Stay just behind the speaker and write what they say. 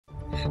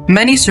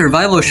Many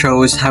survival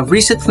shows have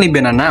recently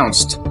been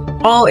announced,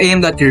 all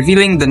aimed at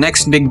revealing the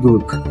next big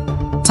book.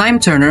 Time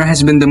Turner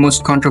has been the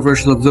most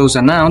controversial of those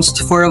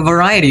announced for a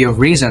variety of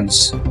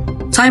reasons.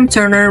 Time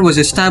Turner was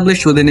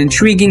established with an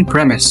intriguing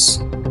premise.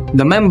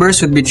 The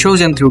members would be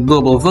chosen through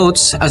global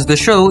votes as the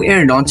show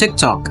aired on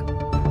TikTok.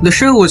 The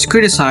show was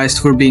criticized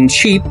for being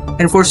cheap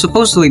and for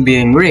supposedly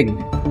being rigged.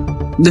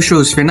 The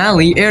show's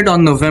finale aired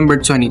on November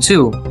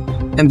 22,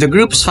 and the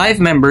group's 5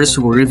 members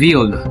were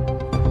revealed.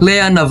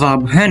 Lea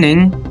Navab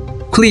Henning,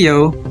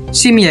 Cleo,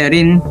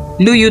 Simyerin,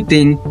 Lu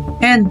Yuting,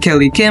 and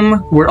Kelly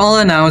Kim were all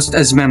announced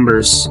as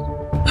members.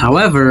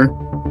 However,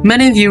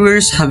 many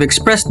viewers have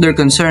expressed their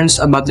concerns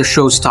about the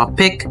show's top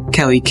pick,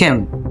 Kelly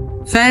Kim.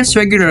 Fans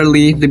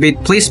regularly debate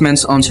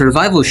placements on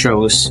survival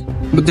shows,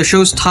 but the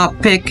show's top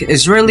pick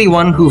is rarely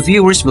one who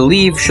viewers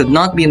believe should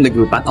not be in the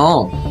group at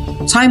all.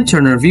 Time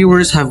Turner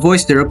viewers have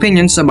voiced their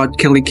opinions about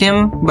Kelly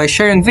Kim by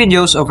sharing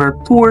videos of her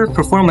poor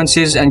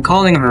performances and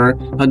calling her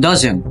a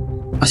dozen,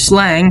 a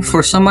slang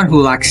for someone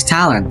who lacks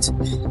talent,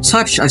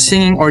 such as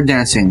singing or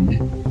dancing.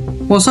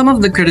 While some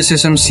of the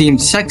criticism seemed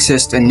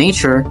sexist in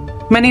nature,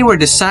 many were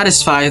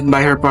dissatisfied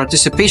by her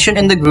participation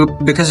in the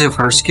group because of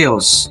her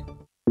skills.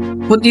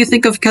 What do you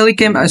think of Kelly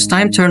Kim as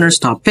Time Turner's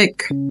top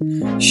pick?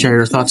 Share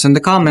your thoughts in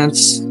the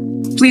comments.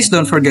 Please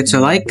don't forget to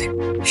like,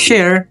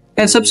 share,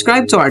 and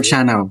subscribe to our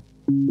channel.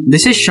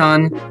 This is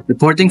Sean,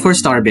 reporting for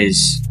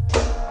starbizz.